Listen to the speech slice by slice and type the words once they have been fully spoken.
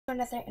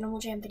Another Animal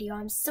Jam video.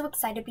 I'm so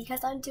excited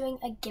because I'm doing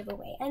a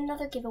giveaway.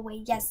 Another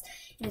giveaway. Yes,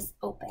 it is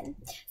open.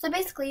 So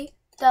basically,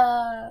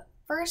 the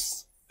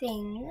first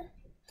thing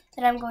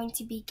that I'm going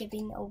to be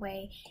giving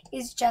away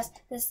is just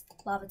this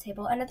lava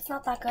table, and it's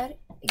not that good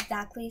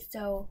exactly,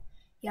 so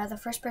yeah, the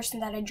first person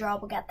that I draw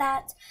will get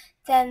that.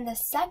 Then the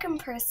second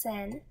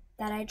person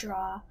that I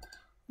draw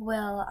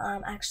will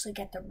actually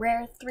get the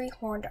rare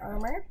 3-horned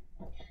armor.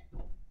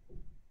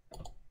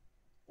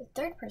 The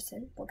third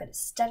person will get a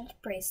studded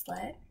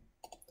bracelet.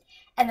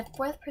 And the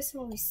fourth person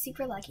will be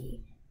super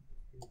lucky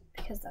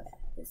because of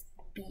this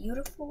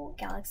beautiful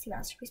galaxy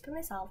masterpiece by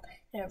myself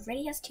that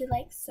already has 2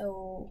 likes.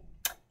 So,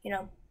 you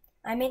know,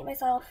 I made it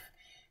myself.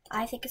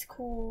 I think it's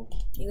cool.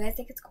 You guys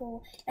think it's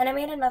cool. And I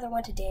made another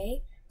one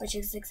today, which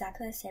is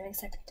exactly the same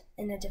except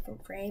in a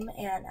different frame.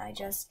 And I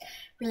just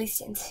released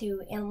it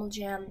into Animal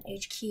Jam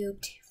HQ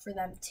for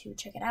them to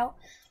check it out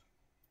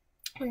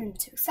and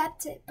to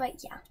accept it.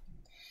 But yeah,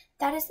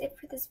 that is it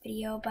for this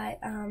video. But,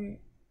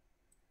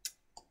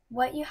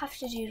 what you have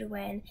to do to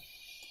win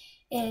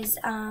is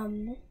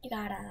you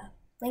gotta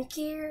link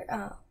your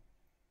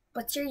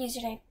what's your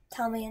username.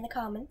 Tell me in the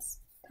comments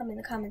what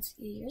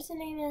your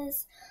username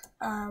is.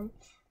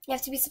 You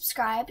have to be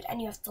subscribed and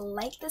you have to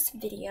like this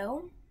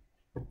video,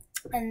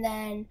 and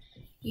then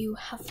you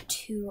have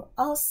to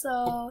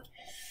also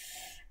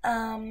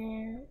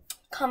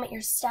comment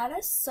your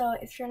status. So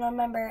if you're not a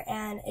member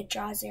and it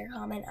draws your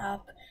comment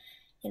up,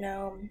 you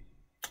know,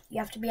 you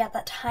have to be at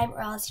that time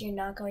or else you're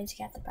not going to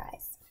get the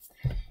prize.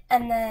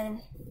 And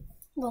then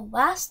the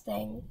last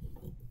thing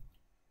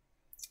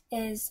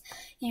is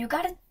you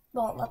gotta,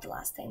 well, not the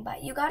last thing,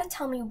 but you gotta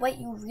tell me what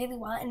you really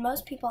want. And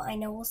most people I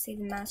know will say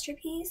the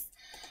masterpiece,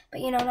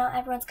 but you know, not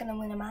everyone's gonna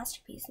win a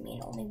masterpiece. I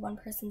mean, only one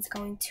person's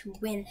going to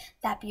win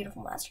that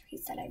beautiful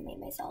masterpiece that I made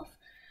myself.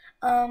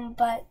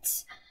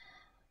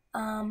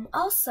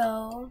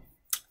 Also,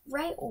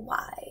 write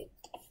why.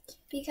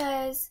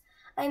 Because,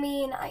 I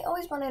mean, I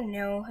always want to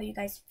know how you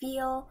guys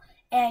feel,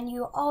 and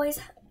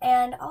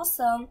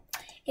also,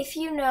 if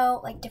you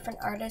know like different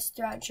artists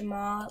throughout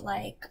Jamaa,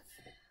 like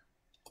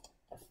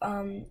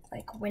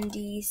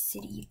Windy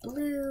City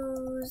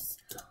Blues,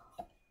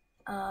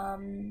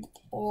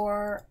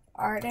 or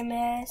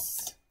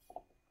Artemis,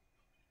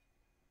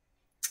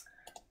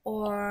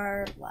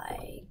 or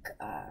like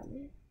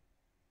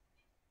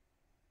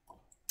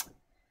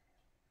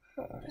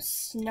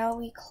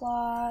Snowy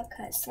Claw,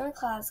 because Snowy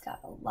Claw's got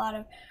a lot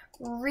of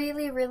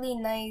really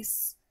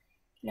nice,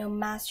 you know,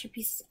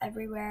 masterpieces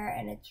everywhere,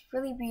 and it's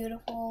really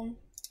beautiful.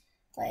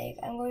 Like,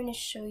 I'm going to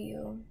show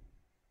you,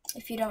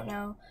 if you don't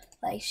know,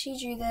 like, she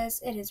drew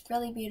this. It is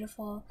really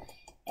beautiful.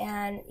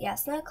 And yeah,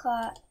 Snowy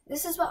Claw,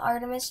 this is what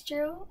Artemis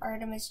drew.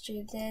 Artemis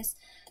drew this.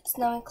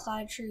 Snowy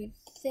Claw drew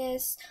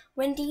this.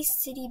 Windy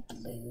City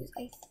Blues.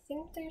 I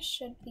think there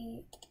should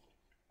be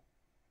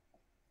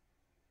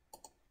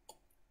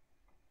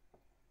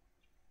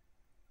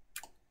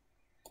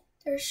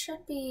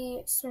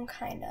some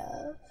kind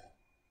of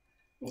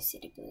Windy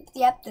City Blues.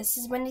 Yep, this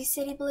is Windy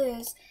City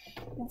Blues.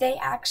 They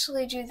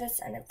actually drew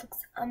this and it looks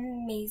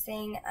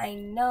amazing. I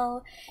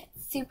know,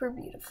 super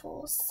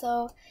beautiful.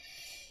 So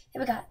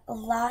yeah, we got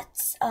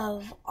lots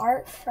of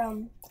art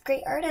from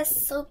great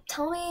artists. So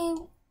tell me,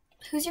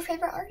 who's your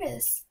favorite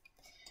artist?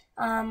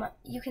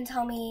 You can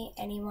tell me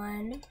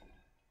anyone,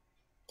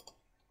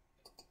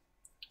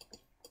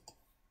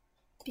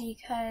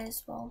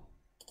 because, well,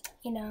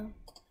 you know,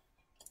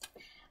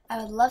 I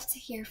would love to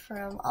hear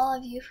from all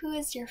of you. Who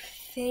is your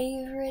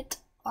favorite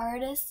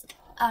artist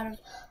out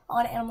of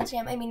on Animal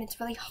Jam? I mean, it's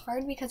really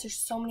hard because there's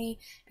so many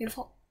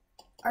beautiful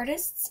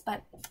artists,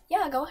 but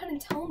yeah, go ahead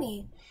and tell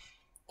me.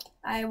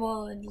 I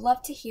would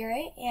love to hear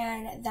it,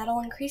 and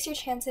that'll increase your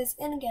chances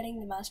in getting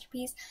the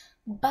masterpiece.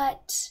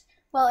 But,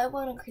 well, it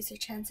won't increase your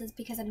chances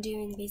because I'm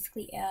doing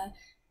basically a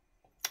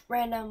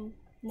random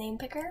name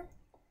picker,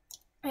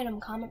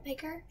 random comment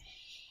picker.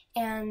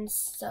 And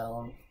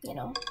so, you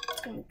know, it's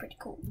gonna be pretty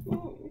cool.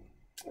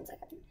 1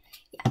 second.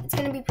 Yeah, it's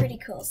gonna be pretty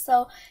cool.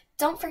 So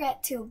don't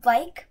forget to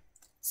like,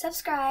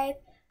 subscribe,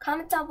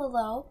 comment down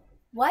below.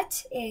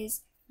 What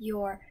is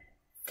your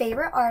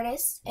favorite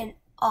artist in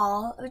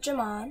all of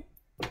Jamaa?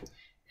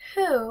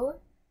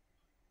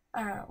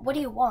 What do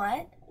you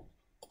want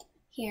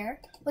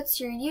here?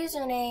 What's your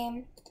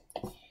username?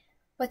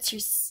 What's your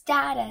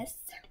status?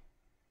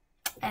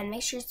 And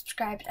make sure you're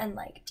subscribed and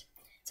liked.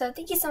 So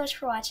thank you so much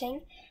for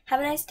watching. Have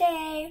a nice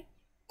day.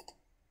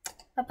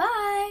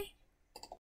 Bye-bye.